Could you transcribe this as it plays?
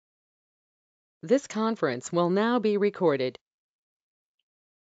This conference will now be recorded.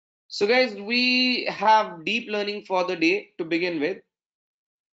 So guys, we have deep learning for the day to begin with.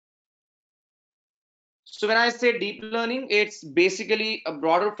 So when I say deep learning, it's basically a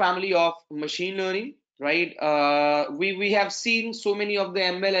broader family of machine learning, right? We have seen so many of the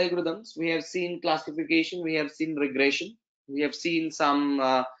ML algorithms. We have seen classification, we have seen regression, we have seen some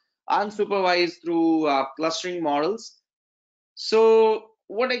unsupervised through clustering models. So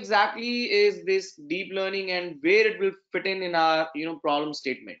what exactly is this deep learning and where it will fit in our problem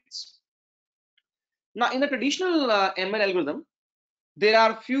statements? Now, in the traditional ML algorithm, there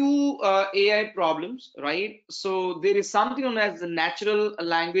are few AI problems, right? So there is something known as the natural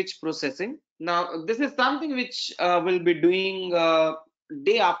language processing. Now, this is something which we'll be doing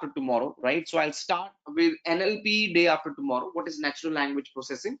day after tomorrow, right? So I'll start with NLP day after tomorrow. What is natural language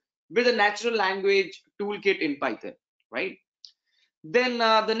processing? With a natural language toolkit in Python, right? Then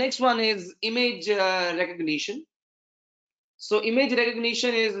the next one is image recognition. So image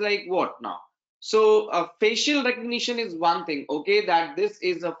recognition is like what now? So facial recognition is one thing, okay, that this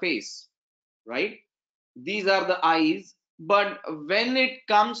is a face, right? These are the eyes. But when it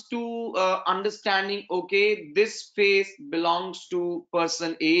comes to understanding, okay, this face belongs to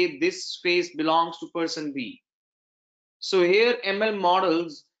person A, this face belongs to person B. So here ML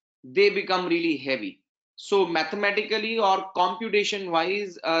models, they become really heavy. So mathematically or computation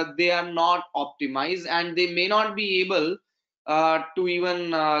wise, they are not optimized and they may not be able to even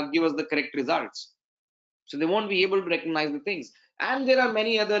give us the correct results. So they won't be able to recognize the things. And there are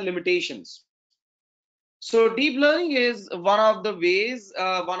many other limitations. So deep learning is one of the ways,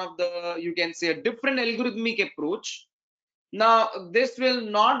 one of the, you can say, a different algorithmic approach. Now, this will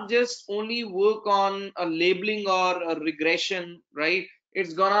not just only work on a labeling or a regression, right?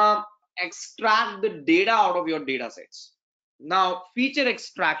 It's gonna extract the data out of your data sets. Now, feature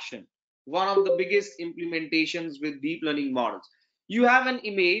extraction, one of the biggest implementations with deep learning models. You have an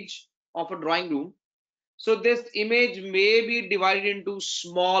image of a drawing room. So this image may be divided into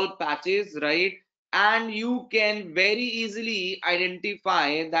small patches, right? And you can very easily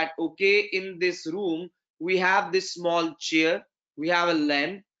identify that, okay, in this room, we have this small chair, we have a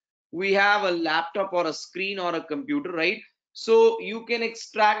lamp, we have a laptop or a screen or a computer, right? So you can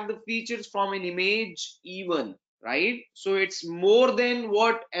extract the features from an image even, right? So it's more than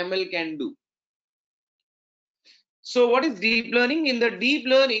what ML can do. So what is deep learning? In the deep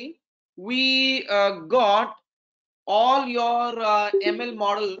learning, we got all your ML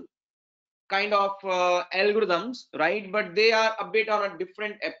model kind of algorithms, right? But they are a bit on a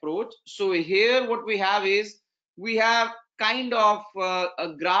different approach. So here what we have is we have kind of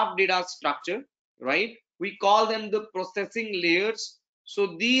a graph data structure, right? We call them the processing layers.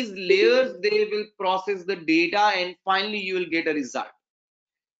 So these layers, they will process the data and finally you will get a result.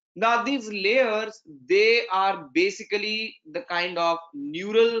 Now these layers, they are basically the kind of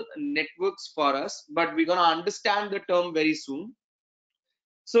neural networks for us, but we're gonna understand the term very soon.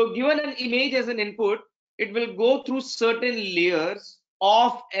 So given an image as an input, it will go through certain layers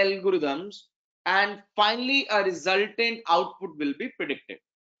of algorithms and finally a resultant output will be predicted,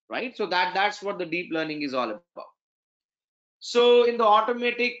 right? So that's what the deep learning is all about. So in the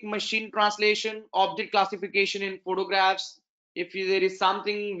automatic machine translation, object classification in photographs, if there is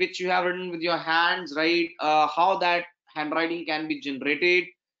something which you have written with your hands, right, how that handwriting can be generated.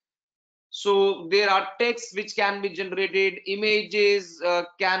 So there are texts which can be generated, images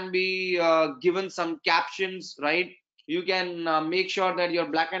can be given some captions, right? You can make sure that your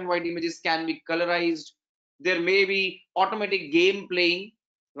black and white images can be colorized. There may be automatic game playing,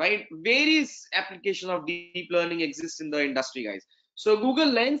 right? Various applications of deep learning exist in the industry, guys. So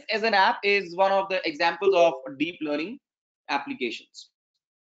Google Lens as an app is one of the examples of deep learning applications.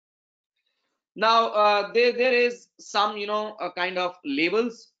 Now there is some kind of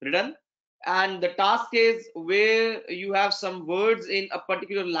labels written, and the task is where you have some words in a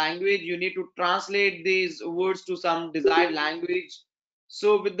particular language, you need to translate these words to some desired language.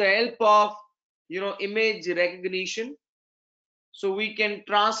 So with the help of image recognition, so we can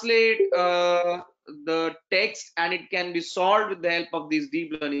translate the text and it can be solved with the help of these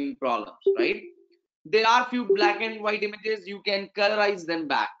deep learning problems, right? There are few black and white images, you can colorize them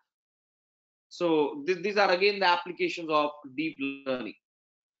back. So these are again the applications of deep learning.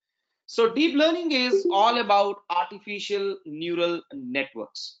 So deep learning is all about artificial neural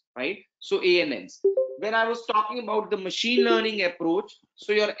networks, right? So ANNs. When I was talking about the machine learning approach,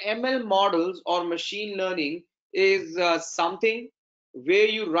 so your ML models or machine learning is something where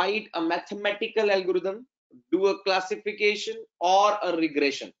you write a mathematical algorithm, do a classification or a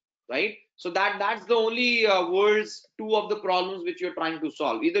regression, right? So that's the only world's two of the problems which you're trying to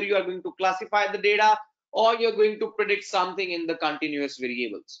solve. Either you are going to classify the data or you're going to predict something in the continuous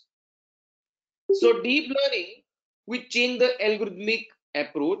variables. So deep learning, we change the algorithmic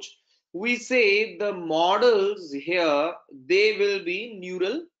approach. We say the models here, they will be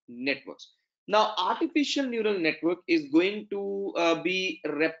neural networks. Now, artificial neural network is going to be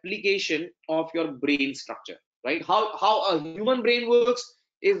a replication of your brain structure, right? How a human brain works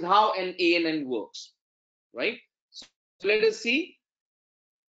is how an ANN works, right? So let us see.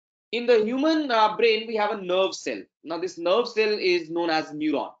 In the human brain, we have a nerve cell. Now, this nerve cell is known as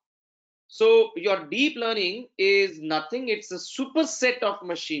neuron. So your deep learning is nothing. It's a superset of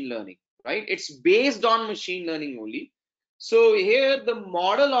machine learning, right? It's based on machine learning only. So here the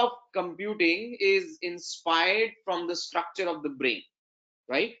model of computing is inspired from the structure of the brain,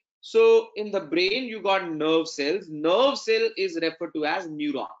 right? So in the brain, you got nerve cells. Nerve cell is referred to as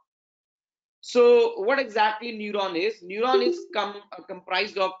neuron. So what exactly neuron is? Neuron is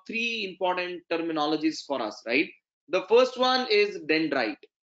comprised of three important terminologies for us, right? The first one is dendrite.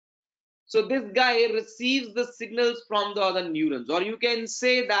 So this guy receives the signals from the other neurons, or you can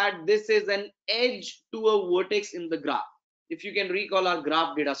say that this is an edge to a vertex in the graph. If you can recall our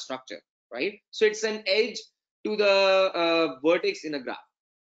graph data structure, right? So it's an edge to the vertex in a graph.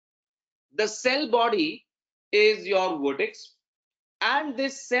 The cell body is your vertex, and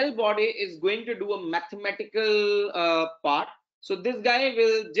this cell body is going to do a mathematical part. So this guy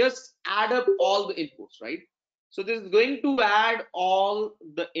will just add up all the inputs, right? So this is going to add all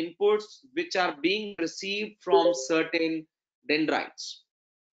the inputs which are being received from certain dendrites.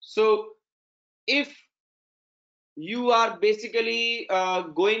 So if you are basically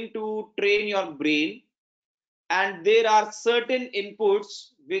going to train your brain, and there are certain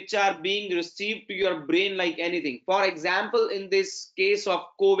inputs which are being received to your brain like anything. For example, in this case of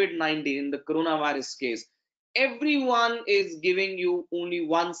COVID-19, in the coronavirus case, everyone is giving you only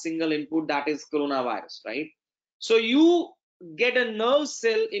one single input, that is coronavirus, right? So you get a nerve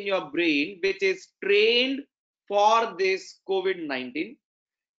cell in your brain which is trained for this COVID-19,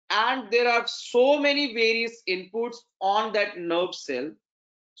 and there are so many various inputs on that nerve cell.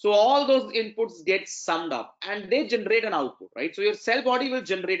 So all those inputs get summed up and they generate an output, right? So your cell body will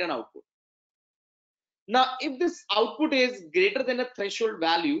generate an output. Now, if this output is greater than a threshold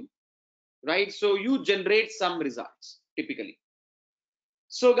value, right? So you generate some results typically.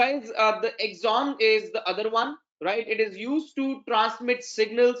 So guys, the axon is the other one, right? It is used to transmit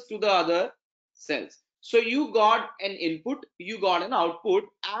signals to the other cells. So you got an input, you got an output,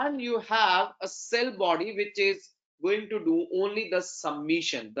 and you have a cell body which is going to do only the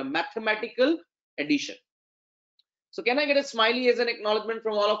summation, the mathematical addition. So can I get a smiley as an acknowledgement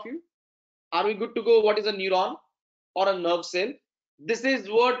from all of you? Are we good to go? What is a neuron or a nerve cell? This is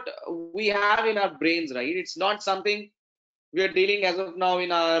what we have in our brains, right? It's not something we are dealing as of now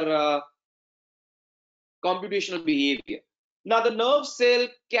in our computational behavior. Now, the nerve cell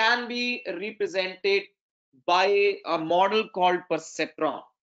can be represented by a model called perceptron.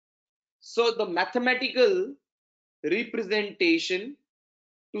 So the mathematical representation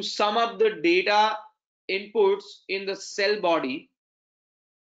to sum up the data inputs in the cell body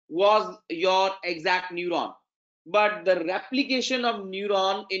was your exact neuron. But the replication of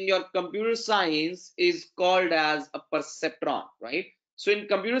neuron in your computer science is called as a perceptron, right? So in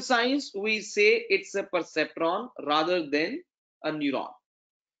computer science, we say it's a perceptron rather than a neuron.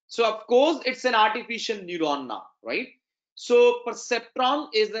 So of course, it's an artificial neuron now, right? So perceptron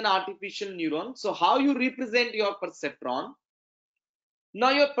is an artificial neuron. So how you represent your perceptron? Now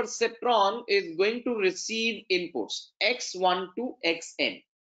your perceptron is going to receive inputs x1 to xn.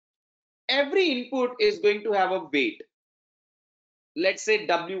 Every input is going to have a weight. Let's say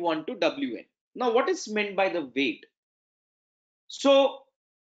w1 to wn. Now what is meant by the weight? So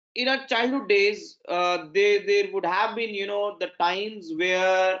in our childhood days, there would have been, the times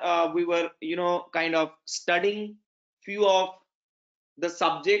where we were, kind of studying few of the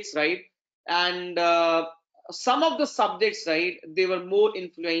subjects, right? And some of the subjects, right, they were more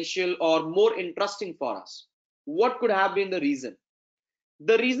influential or more interesting for us. What could have been the reason?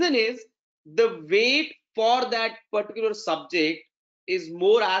 The reason is the weight for that particular subject is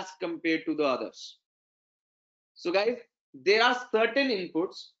more as compared to the others. So guys, there are certain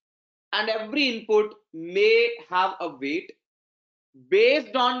inputs, and every input may have a weight.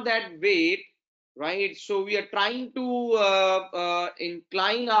 Based on that weight, right, so we are trying to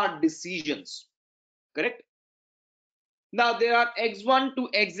incline our decisions, correct? Now there are x1 to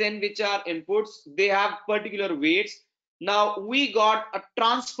xn, which are inputs. They have particular weights. Now we got a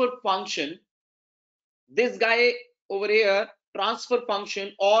transfer function. This guy over here transfer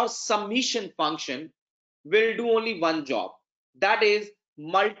function or summation function will do only one job. That is,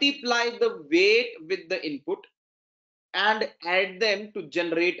 multiply the weight with the input and add them to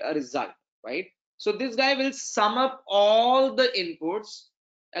generate a result, right? So this guy will sum up all the inputs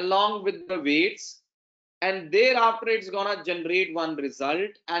along with the weights, and thereafter it's gonna generate one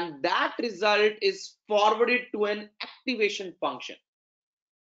result, and that result is forwarded to an activation function.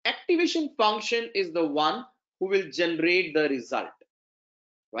 Activation function is the one who will generate the result,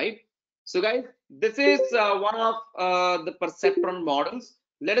 right? So guys, this is one of the perceptron models.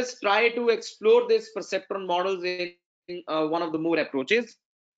 Let us try to explore this perceptron models in one of the more approaches.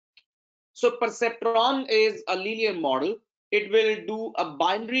 So perceptron is a linear model. It will do a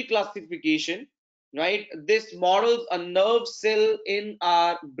binary classification, right? This models a nerve cell in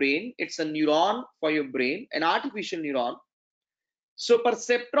our brain. It's a neuron for your brain, an artificial neuron. So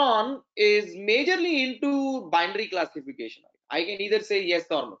perceptron is majorly into binary classification. I can either say yes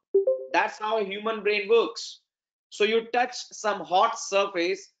or no. That's how a human brain works. So you touch some hot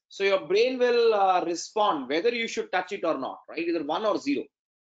surface, so your brain will respond whether you should touch it or not, right? Either one or zero.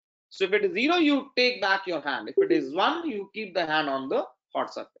 So if it is zero, you take back your hand. If it is one, you keep the hand on the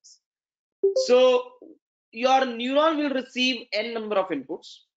hot surface. So your neuron will receive n number of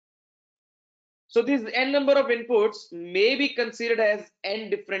inputs. So these n number of inputs may be considered as n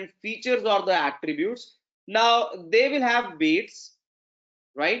different features or the attributes. Now they will have weights,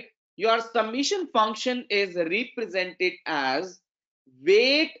 right? Your summation function is represented as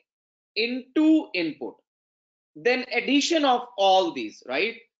weight into input, then addition of all these,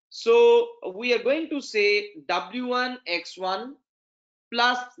 right? So we are going to say w1 x1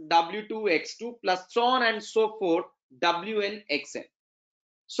 plus w2 x2 plus so on and so forth wn xn.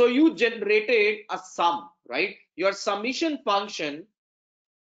 So you generated a sum, right? Your summation function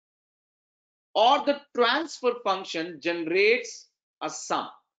or the transfer function generates a sum.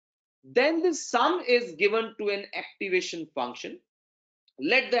 Then the sum is given to an activation function.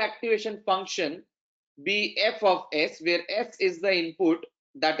 Let the activation function be f of s, where s is the input,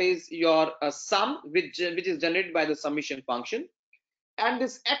 that is your sum, which is generated by the summation function. And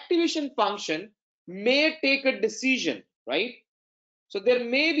this activation function may take a decision, right? So there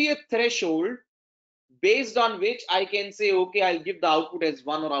may be a threshold based on which I can say, okay, I'll give the output as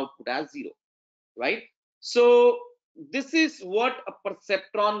 1 or output as 0, right? So this is what a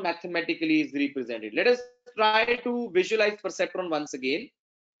perceptron mathematically is represented. Let us try to visualize perceptron once again.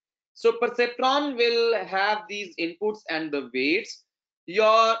 So perceptron will have these inputs and the weights.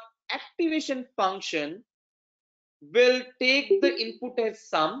 Your activation function will take the input as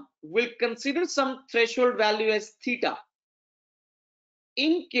sum, will consider some threshold value as theta.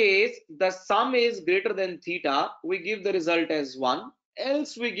 In case the sum is greater than theta, we give the result as 1,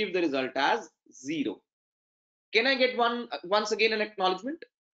 else we give the result as 0. Can I get once again an acknowledgement?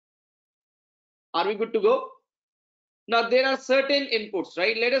 Are we good to go? Now there are certain inputs,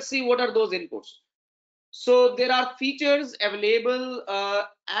 right? Let us see what are those inputs. So there are features available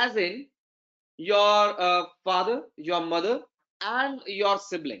as in your father, your mother, and your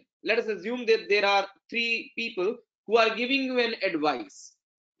sibling. Let us assume that there are 3 people who are giving you an advice,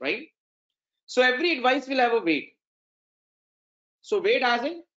 right? So every advice will have a weight. So weight as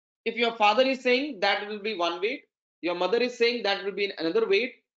in, if your father is saying that will be one weight, your mother is saying that will be another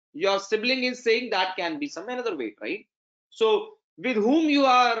weight, your sibling is saying that can be some another weight, right? So with whom you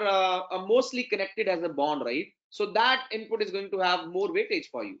are mostly connected as a bond, right? So that input is going to have more weightage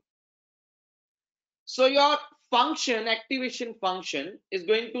for you. So your function, activation function, is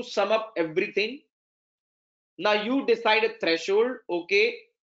going to sum up everything. Now you decide a threshold. Okay,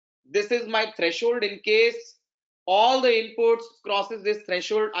 this is my threshold. In case all the inputs crosses this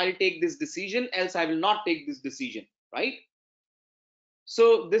threshold, I'll take this decision, else I will not take this decision, right?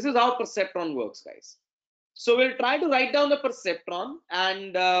 So this is how perceptron works, guys. So we'll try to write down the perceptron,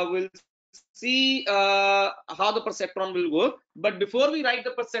 and we'll see how the perceptron will work. But before we write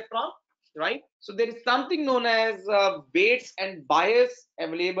the perceptron, right? So there is something known as weights and bias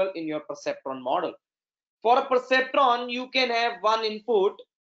available in your perceptron model. For a perceptron, you can have one input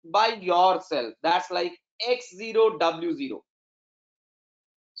by yourself. That's like x0, w0.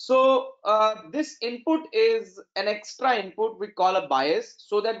 So this input is an extra input we call a bias,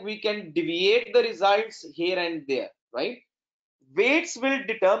 so that we can deviate the results here and there, right? Weights will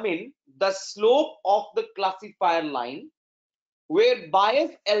determine the slope of the classifier line, where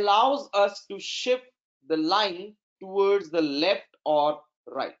bias allows us to shift the line towards the left or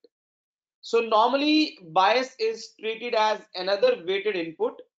right. So normally bias is treated as another weighted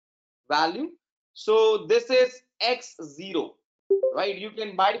input value. So this is x0. right? You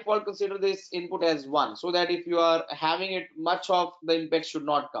can by default consider this input as 1, so that if you are having it, much of the impact should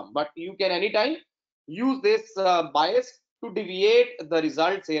not come. But you can anytime use this bias to deviate the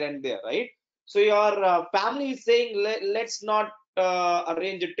results here and there, right? So your family is saying, let's not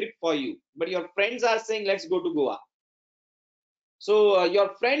arrange a trip for you, but your friends are saying, let's go to Goa. So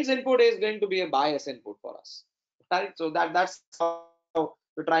your friend's input is going to be a bias input for us, right? So that's how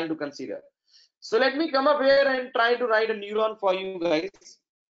we're trying to consider. So let me come up here and try to write a neuron for you guys.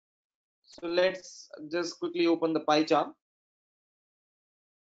 So let's just quickly open the pie chart.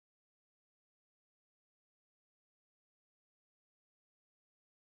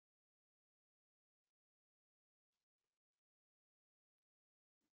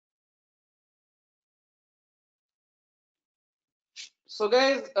 So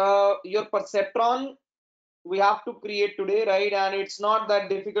guys, your perceptron we have to create today, right? And it's not that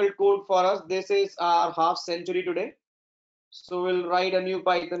difficult code for us. This is our half century today. So we'll write a new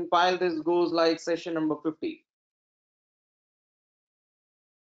Python file. This goes like session number 50.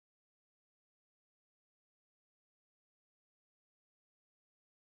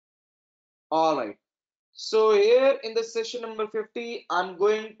 All right. So here in the session number 50, I'm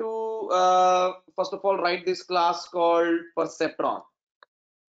going to first of all write this class called Perceptron,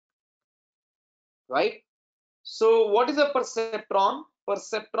 right? So what is a perceptron?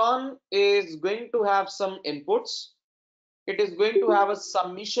 Perceptron is going to have some inputs. It is going to have a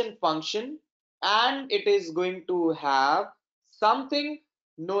summation function, and it is going to have something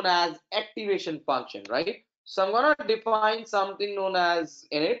known as activation function, right? So I'm going to define something known as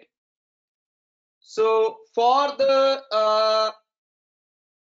init. So for the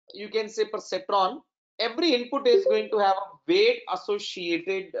you can say perceptron, every input is going to have a weight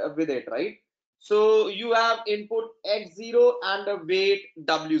associated with it, right? So you have input x0 and a weight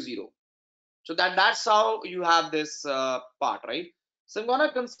w0. So that's how you have this part, right? So I'm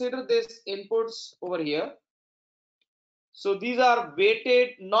gonna consider this inputs over here. So these are weighted,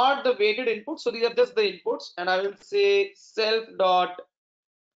 not the weighted inputs. So these are just the inputs, and I will say self dot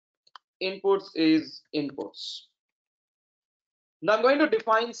inputs is inputs. Now I'm going to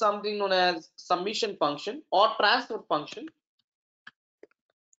define something known as summation function or transfer function.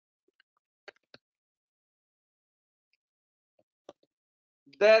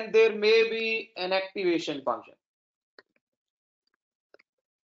 Then there may be an activation function.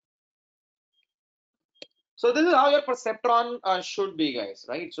 So this is how your perceptron should be, guys,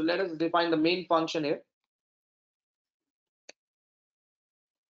 right? So let us define the main function here.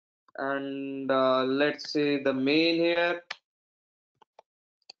 And let's say the main here.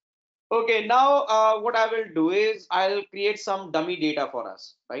 Okay, now what I will do is I'll create some dummy data for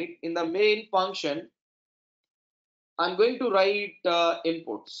us, right? In the main function, I'm going to write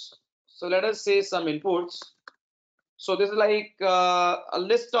inputs. So let us say some inputs. So this is like a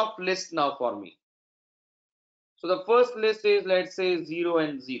list of lists now for me. So the first list is, let's say, 0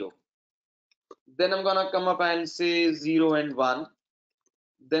 and 0. Then I'm gonna come up and say 0 and 1.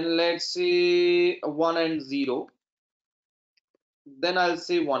 Then let's say 1 and 0. Then I'll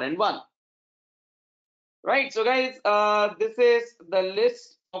say 1 and 1. Right, so guys, this is the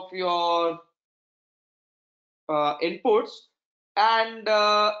list of your inputs, and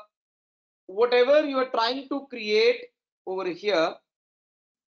whatever you are trying to create over here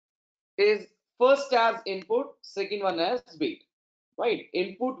is first as input, second one as weight, right?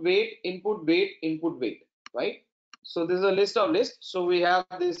 Input weight, input weight, input weight, right? So this is a list of lists. So we have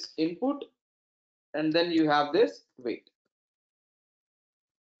this input, and then you have this weight.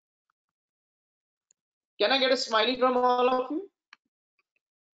 Can I get a smiley from all of you?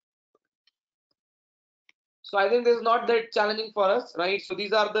 So I think this is not that challenging for us, right? So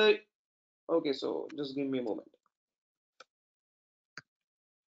these are the, okay, so just give me a moment.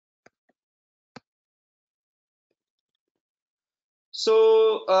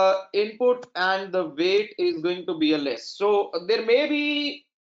 So input and the weight is going to be a list. So there may be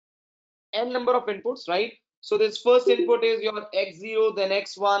n number of inputs, right? So this first input is your x0, then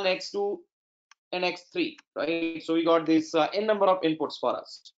x1, x2, and x3, right? So we got this n number of inputs for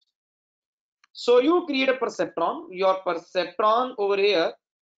us. So you create a perceptron. Your perceptron over here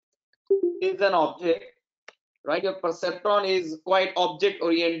is an object, right? Your perceptron is quite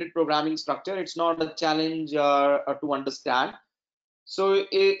object-oriented programming structure. It's not a challenge to understand. So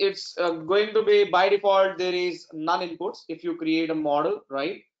it's going to be by default, there is none inputs if you create a model,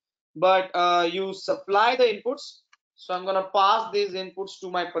 right? But you supply the inputs. So I'm going to pass these inputs to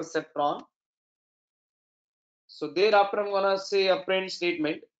my perceptron. So thereafter, I'm going to say a print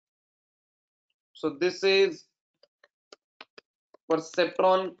statement. So this is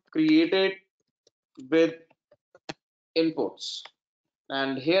perceptron created with inputs,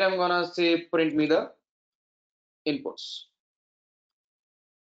 and here I'm gonna say print me the inputs.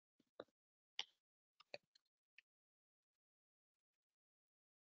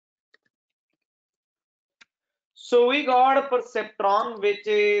 So we got a perceptron which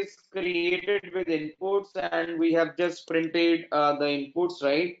is created with inputs, and we have just printed the inputs,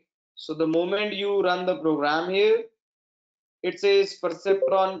 right? So the moment you run the program here, it says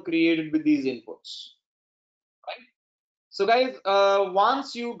perceptron created with these inputs, right? So guys,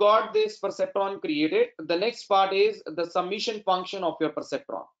 once you got this perceptron created, the next part is the summation function of your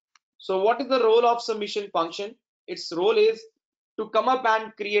perceptron. So what is the role of summation function? Its role is to come up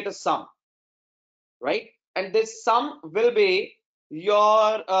and create a sum, right? And this sum will be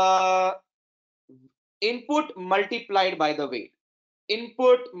your input multiplied by the weight.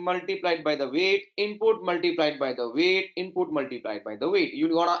 Input multiplied by the weight, input multiplied by the weight, input multiplied by the weight.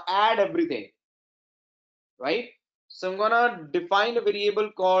 You're gonna add everything, right? So I'm gonna define a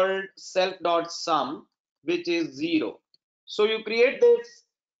variable called self.sum, which is 0. So you create this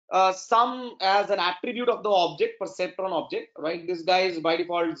sum as an attribute of the object, perceptron object, right? This guy is by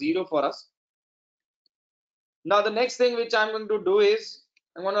default 0 for us. Now the next thing which I'm going to do is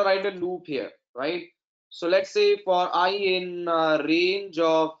I'm going to write a loop here, right? So let's say for I in range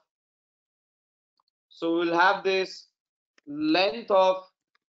of, so we'll have this length of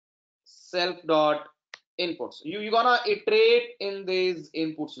self dot inputs. You're gonna iterate in these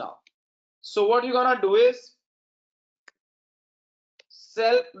inputs now. So what you're gonna do is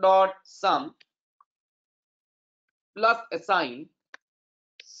self dot sum plus assign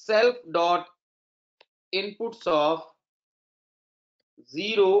self dot inputs of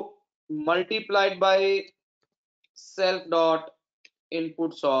 0 multiplied by self dot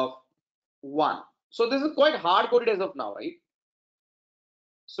inputs of 1. So this is quite hard coded as of now, right?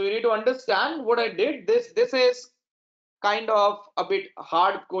 So you need to understand what I did. This is kind of a bit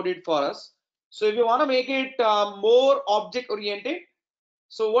hard coded for us. So if you want to make it more object oriented,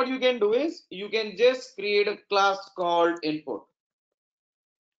 so what you can do is you can just create a class called input,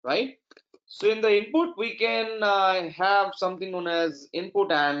 right? So in the input we can have something known as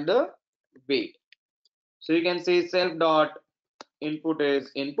input and weight. So you can say self dot input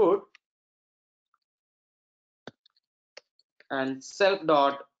is input and self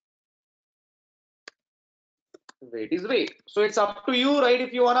dot weight is weight. So it's up to you, right?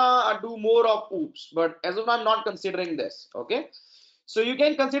 If you wanna do more of oops, but as of now I'm not considering this. Okay, so you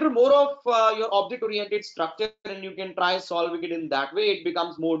can consider more of your object oriented structure, and you can try solving it in that way. It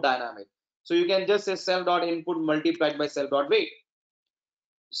becomes more dynamic. So you can just say self dot input multiplied by self dot weight.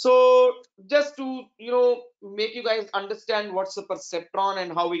 So just to make you guys understand what's a perceptron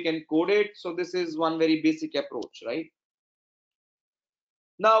and how we can code it, so this is one very basic approach, right?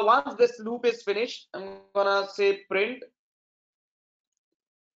 Now once this loop is finished, I'm gonna say print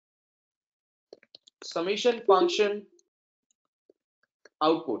summation function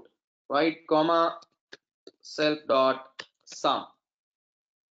output, right, comma self dot sum.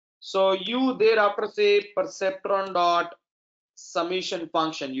 So you thereafter say perceptron dot summation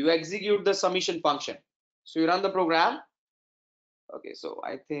function. You execute the summation function. So you run the program. Okay, so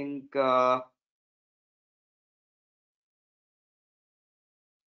I think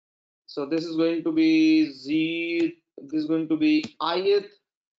so this is going to be z. This is going to be ith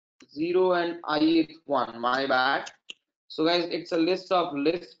 0 and ith 1. My bad. So guys, it's a list of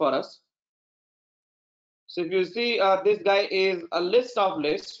lists for us. So if you see, this guy is a list of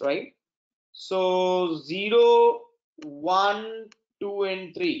lists, right? So 0, 1, 2,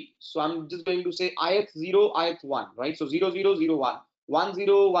 and 3. So I'm just going to say ith 0, ith 1, right? So 0, 0, 0, 1, 1,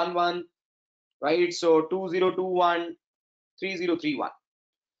 0, 1, 1, right? So 2, 0, 2, 1, 3, 0, 3, 1.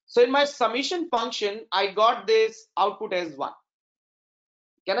 So in my summation function, I got this output as 1.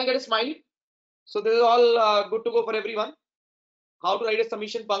 Can I get a smiley? So this is all good to go for everyone. How to write a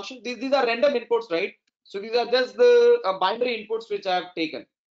summation function? These are random inputs, right? So these are just the binary inputs which I have taken.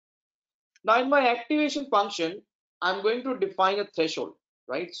 Now in my activation function, I'm going to define a threshold,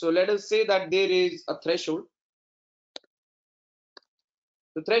 right? So let us say that there is a threshold.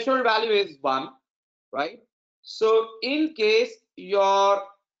 The threshold value is 1, right? So in case your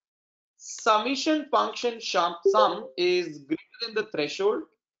summation function sum is greater than the threshold,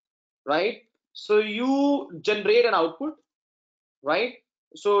 right? So you generate an output, right?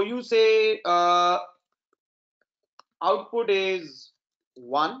 So you say output is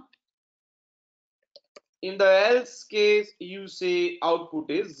 1. In the else case, you say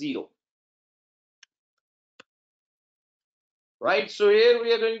output is 0. Right, so here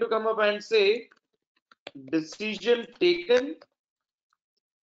we are going to come up and say decision taken,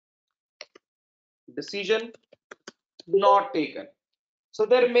 decision not taken. So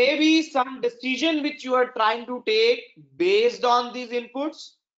there may be some decision which you are trying to take based on these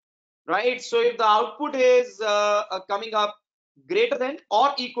inputs, right? So if the output is coming up greater than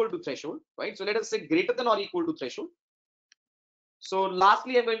or equal to threshold, right? So let us say greater than or equal to threshold. So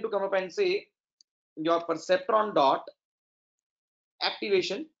lastly, I'm going to come up and say your perceptron dot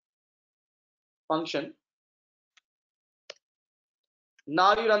activation function.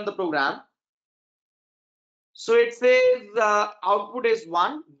 Now you run the program. So it says output is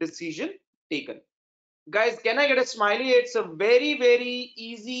 1, decision taken. Guys, can I get a smiley? It's a very, very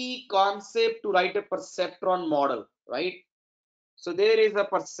easy concept to write a perceptron model, right? So there is a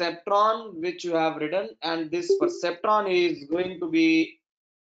perceptron which you have written, and this perceptron is going to be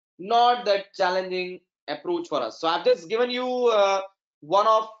not that challenging approach for us. So I've just given you one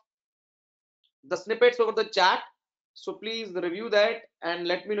of the snippets over the chat. So please review that and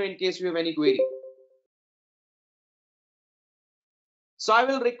let me know in case you have any query. So I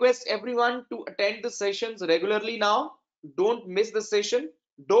will request everyone to attend the sessions regularly now. Don't miss the session.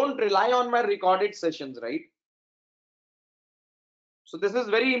 Don't rely on my recorded sessions, right? So this is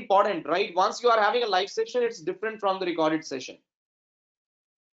very important, right? Once you are having a live session, it's different from the recorded session.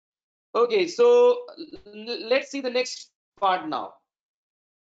 Okay, so let's see the next part now.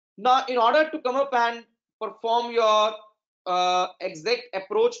 Now, in order to come up and perform your exact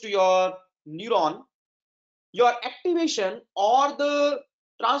approach to your neuron, your activation or the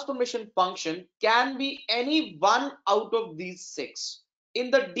transformation function can be any one out of these 6. In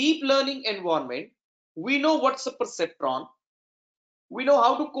the deep learning environment, we know what's a perceptron, we know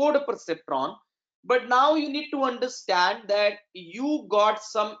how to code a perceptron, but now you need to understand that you got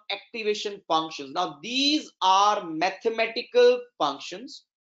some activation functions. Now these are mathematical functions,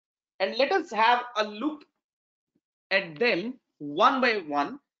 and let us have a look at them one by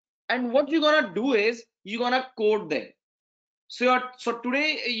one. And what you're gonna do is you're gonna code them. So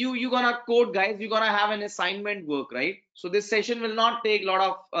today you're gonna code, guys. You're gonna have an assignment work, right? So this session will not take a lot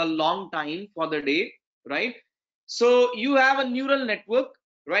of a long time for the day, right? So you have a neural network,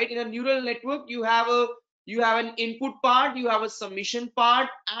 right? In a neural network, you have an input part, you have a submission part,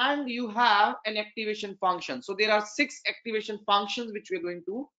 and you have an activation function. So there are 6 activation functions which we're going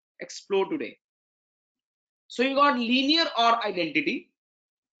to explore today. So you got linear or identity,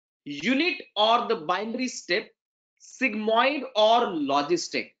 unit or the binary step, sigmoid or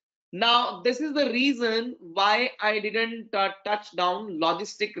logistic. Now this is the reason why I didn't touch down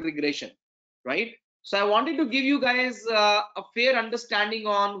logistic regression, right? So I wanted to give you guys a fair understanding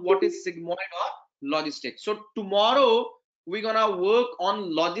on what is sigmoid or logistic. So tomorrow we're gonna work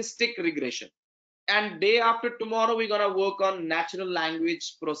on logistic regression, and day after tomorrow we're gonna work on natural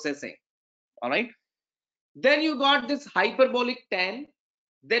language processing. All right, then you got this hyperbolic 10.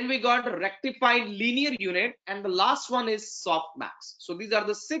 Then we got rectified linear unit, and the last one is softmax. So these are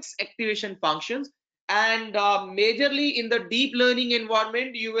the 6 activation functions, and majorly in the deep learning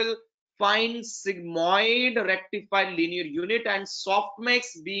environment you will find sigmoid, rectified linear unit, and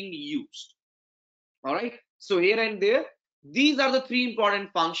softmax being used. All right, so here and there, these are the 3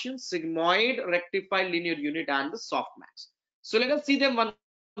 important functions: sigmoid, rectified linear unit, and the softmax. So let us see them one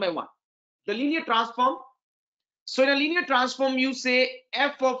by one. The linear transform. So in a linear transform, you say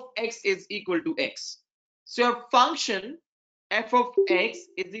f of x is equal to x. So your function f of x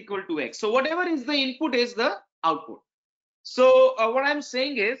is equal to x. So whatever is the input is the output. So what I'm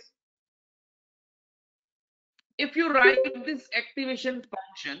saying is, if you write this activation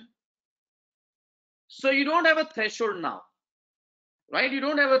function, so you don't have a threshold now, right? You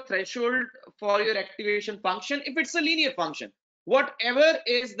don't have a threshold for your activation function if it's a linear function. Whatever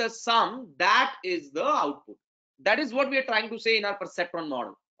is the sum, that is the output. That is what we are trying to say in our perceptron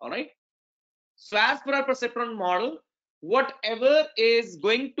model. All right. So as per our perceptron model, whatever is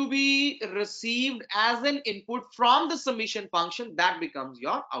going to be received as an input from the submission function, that becomes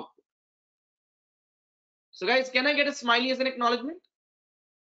your output. So guys, can I get a smiley as an acknowledgement?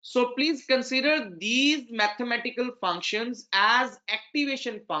 So please consider these mathematical functions as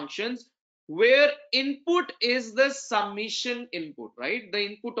activation functions where input is the submission input, right? The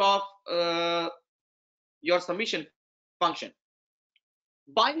input of your submission function.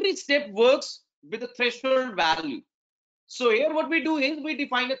 Binary step works with a threshold value. So here what we do is we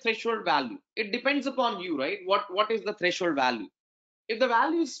define a threshold value. It depends upon you, right? What is the threshold value? If the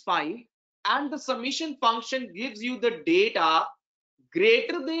value is 5 and the submission function gives you the data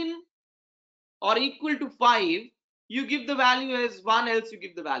greater than or equal to 5, you give the value as 1, else you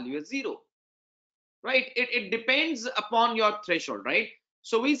give the value as 0, right? It depends upon your threshold, right?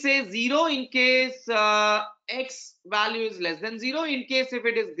 So we say 0 in case x value is less than 0. In case if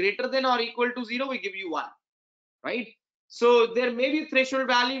it is greater than or equal to 0, we give you 1. right? So there may be threshold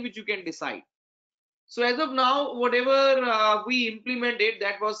value which you can decide. So as of now, whatever we implemented,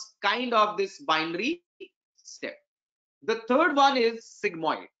 that was kind of this binary step. The third one is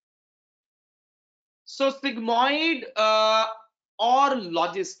sigmoid. So sigmoid or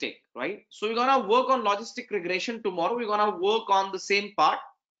logistic, right? So we're gonna work on logistic regression tomorrow. We're gonna work on the same part.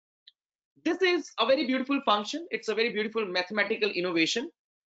 This is a very beautiful function. It's a very beautiful mathematical innovation.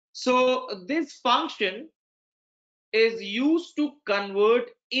 So this function is used to convert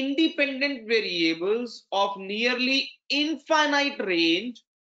independent variables of nearly infinite range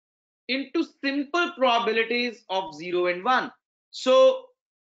into simple probabilities of 0 and 1. So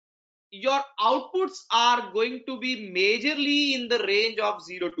your outputs are going to be majorly in the range of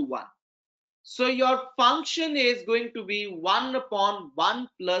 0 to 1. So your function is going to be 1 upon 1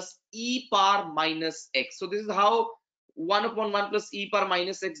 plus e power minus x. So this is how 1 upon 1 plus e power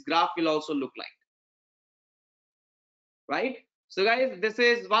minus x graph will also look like, right? So guys, this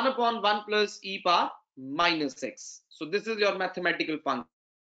is 1 upon 1 plus e power minus x. So this is your mathematical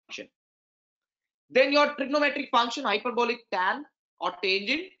function. Then your trigonometric function, hyperbolic tan or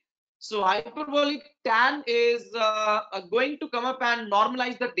tangent. So hyperbolic tan is going to come up and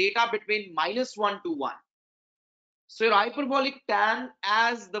normalize the data between -1 to 1. So your hyperbolic tan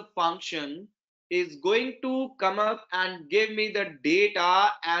as the function is going to come up and give me the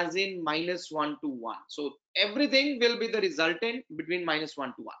data as in -1 to 1. So everything will be the resultant between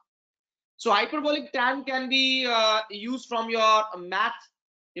 -1 to 1. So hyperbolic tan can be used from your math,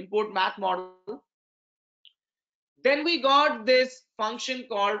 import math model. Then we got this function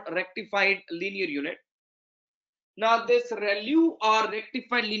called rectified linear unit. Now this ReLU or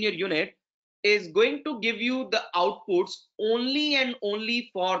rectified linear unit is going to give you the outputs only and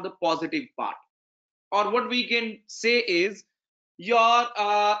only for the positive part. Or what we can say is your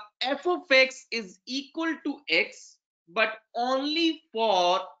f of x is equal to x, but only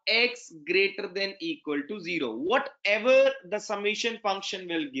for x greater than equal to 0. Whatever the summation function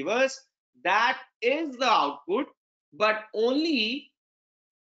will give us, that is the output, but only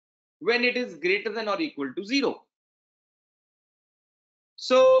when it is greater than or equal to 0.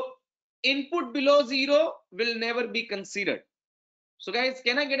 So input below 0 will never be considered. So guys,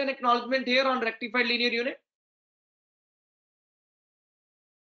 can I get an acknowledgement here on rectified linear unit?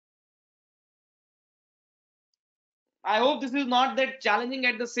 I hope this is not that challenging.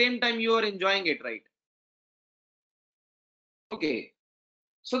 At the same time you are enjoying it, right? Okay.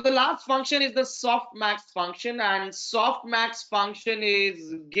 So the last function is the softmax function, and softmax function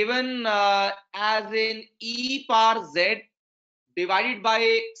is given as in e power z divided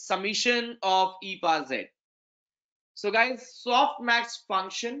by summation of e power z. So guys, softmax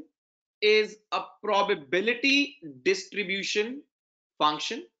function is a probability distribution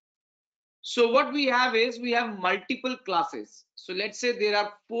function. So what we have is we have multiple classes. So let's say there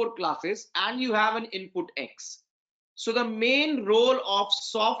are 4 classes and you have an input x. So the main role of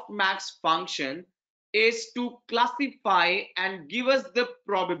softmax function is to classify and give us the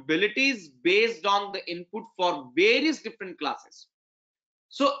probabilities based on the input for various different classes.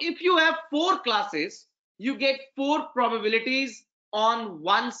 So if you have 4 classes, you get 4 probabilities on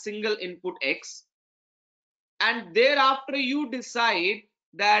one single input x, and thereafter you decide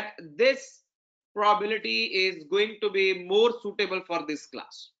that this probability is going to be more suitable for this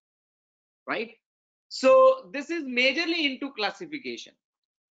class, right? So this is majorly into classification.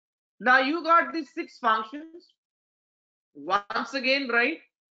 Now you got these 6 functions once again, right?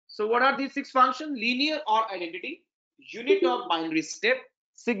 So what are these 6 functions? Linear or identity, unit or binary step,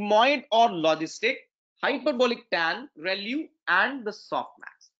 sigmoid or logistic, hyperbolic tan, ReLU, and the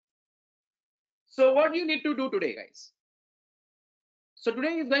softmax. So what you need to do today, guys? So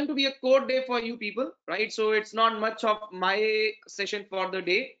today is going to be a code day for you people, right? So it's not much of my session for the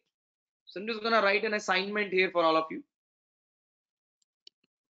day. So I'm just gonna write an assignment here for all of you.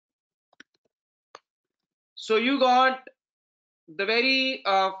 So you got the very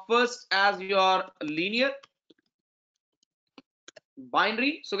first as your linear,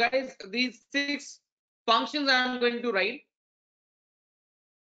 binary. So guys, these 6 functions I'm going to write.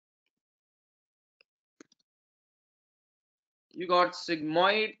 You got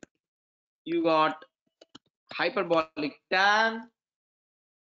sigmoid, you got hyperbolic tan,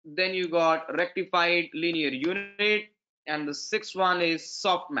 then you got rectified linear unit, and the 6th one is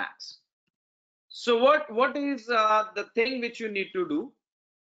softmax. So what is the thing which you need to do?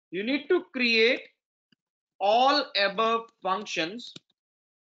 You need to create all above functions.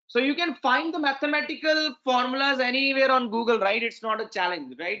 So you can find the mathematical formulas anywhere on Google, right? It's not a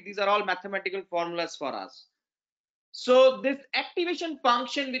challenge, right? These are all mathematical formulas for us. So this activation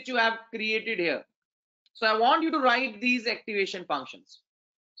function which you have created here, So I want you to write these activation functions.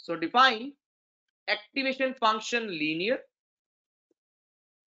 So define activation function linear.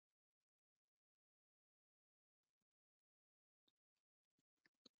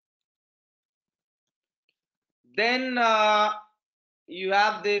 Then you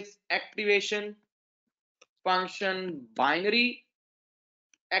have this activation function binary,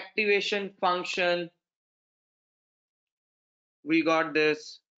 activation function, we got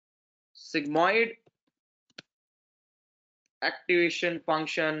this sigmoid, activation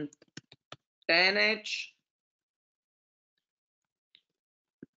function 10h,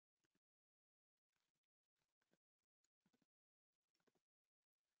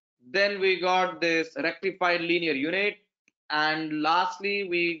 then we got this rectified linear unit, and lastly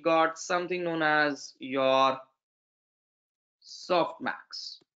we got something known as your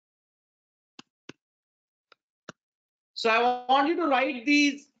softmax. So I want you to write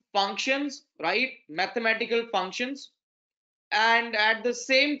these functions, right? Mathematical functions, and at the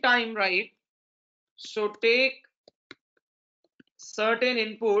same time, right? So take certain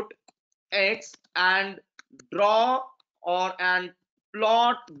input x and draw and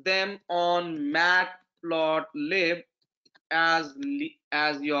plot them on matplotlib as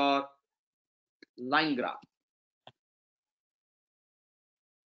your line graph.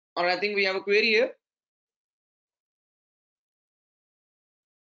 Or I think we have a query here.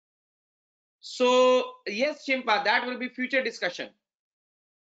 So yes, Chimpa, that will be future discussion.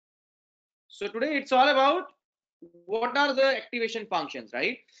 So today it's all about what are the activation functions,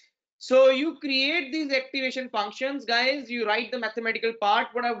 right? So you create these activation functions, guys. You write the mathematical part.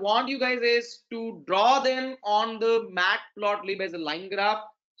 What I want you guys is to draw them on the matplotlib as a line graph.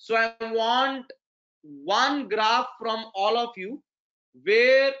 So I want one graph from all of you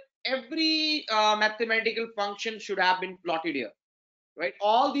where every mathematical function should have been plotted here, right?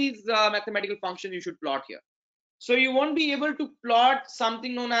 All these mathematical functions you should plot here. So you won't be able to plot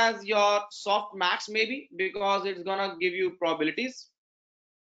something known as your soft max maybe, because it's gonna give you probabilities,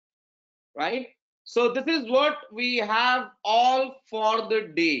 right? So this is what we have all for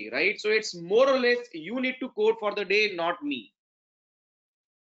the day, right? So it's more or less you need to code for the day, not me.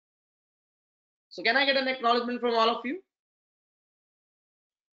 So can I get an acknowledgement from all of you?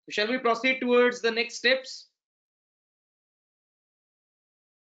 Shall we proceed towards the next steps?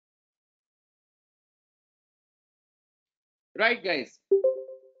 Right, guys.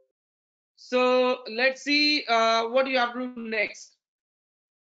 So let's see what you have to do next.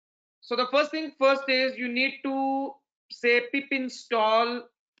 So the first thing first is you need to say pip install.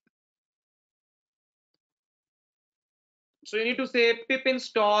 So you need to say pip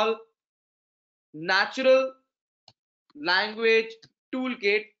install natural language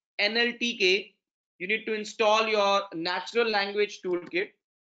toolkit NLTK. You need to install your natural language toolkit.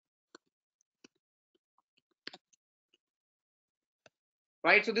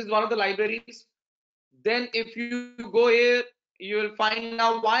 Right, so this is one of the libraries. Then if you go here, you will find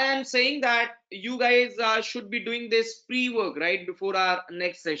now why I'm saying that you guys should be doing this pre-work right before our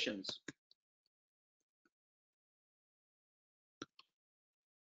next sessions.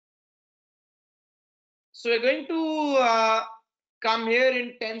 So we're going to come here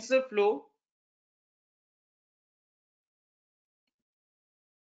in TensorFlow.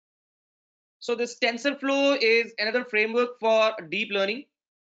 So this TensorFlow is another framework for deep learning.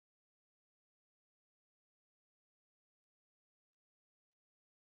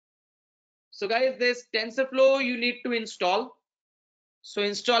 So guys, this TensorFlow you need to install. So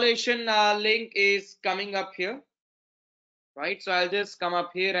installation link is coming up here, right? So I'll just come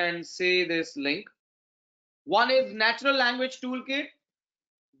up here and say this link. One is natural language toolkit.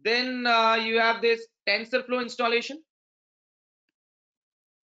 Then you have this TensorFlow installation.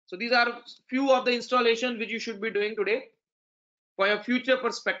 So these are few of the installations which you should be doing today for your future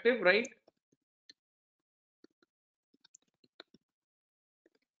perspective, right?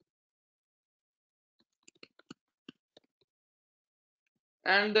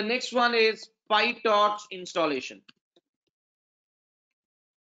 And the next one is PyTorch installation.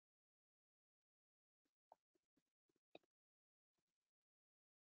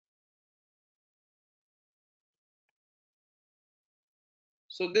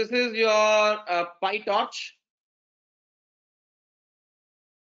 So this is your PyTorch.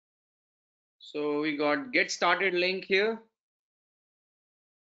 So we got get started link here.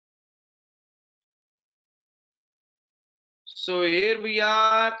 So here we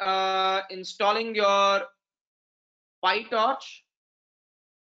are installing your PyTorch,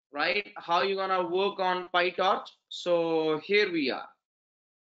 right? How you gonna work on PyTorch? So here we are.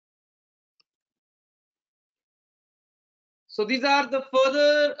 So these are the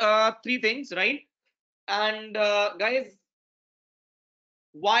further three things, right? And guys,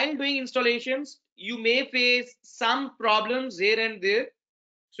 while doing installations, you may face some problems here and there.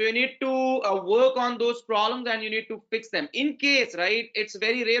 So you need to work on those problems and you need to fix them. In case, right, it's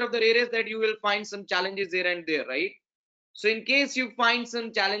very rare of the rarest that you will find some challenges here and there, right? So in case you find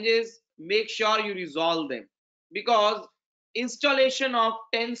some challenges, make sure you resolve them, because installation of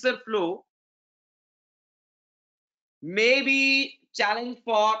TensorFlow may be challenge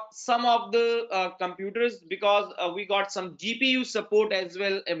for some of the computers, because we got some GPU support as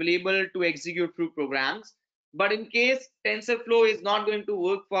well available to execute through programs. But in case TensorFlow is not going to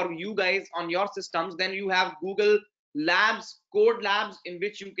work for you guys on your systems, then you have Google Labs, Code Labs, in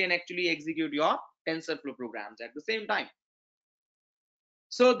which you can actually execute your TensorFlow programs at the same time.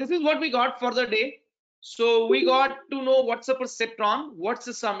 So this is what we got for the day. So we got to know what's a perceptron, what's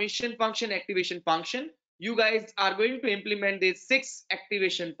the summation function, activation function. You guys are going to implement these 6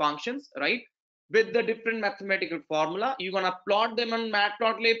 activation functions, right? With the different mathematical formula. You're gonna plot them on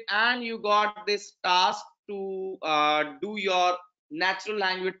Matplotlib, and you got this task to do your natural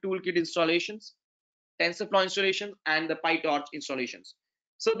language toolkit installations, TensorFlow installations, and the PyTorch installations.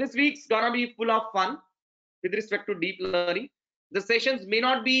 So this week's gonna be full of fun with respect to deep learning. The sessions may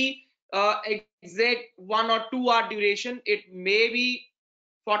not be exact 1 or 2 hour duration. It may be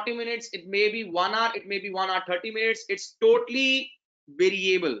 40 minutes, it may be 1 hour, it may be 1 hour 30 minutes. It's totally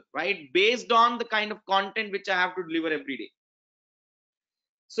variable, right, based on the kind of content which I have to deliver every day.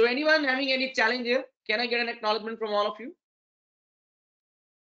 So anyone having any challenge here, can I get an acknowledgement from all of you?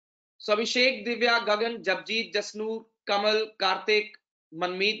 So Abhishek, Divya, Gagan, Japjeet, Jasnoor, Kamal, Karthik,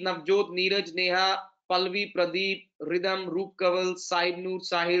 Manmeet, Navjot, Neeraj, Neha, Palvi, Pradeep, Rhythm, Roop Kaval, Saib Noor,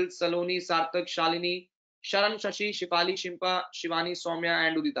 Sahil, Saloni, Sarthak, Shalini, Sharan, Shashi, Shipali, Shimpa, Shivani, Soumya,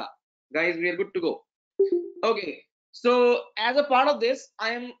 and Udita. Guys, we are good to go. Okay, so as a part of this,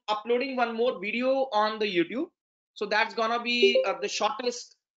 I am uploading one more video on the YouTube. So that's gonna be the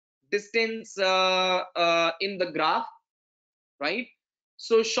shortest distance in the graph, right?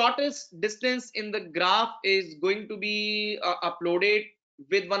 So shortest distance in the graph is going to be uploaded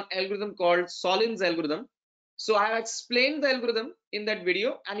with one algorithm called Solin's algorithm. So I have explained the algorithm in that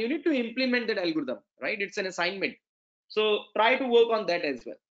video, and you need to implement that algorithm, right? It's an assignment. So try to work on that as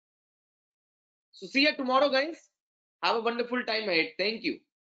well. So see you tomorrow, guys. Have a wonderful time ahead. Thank you.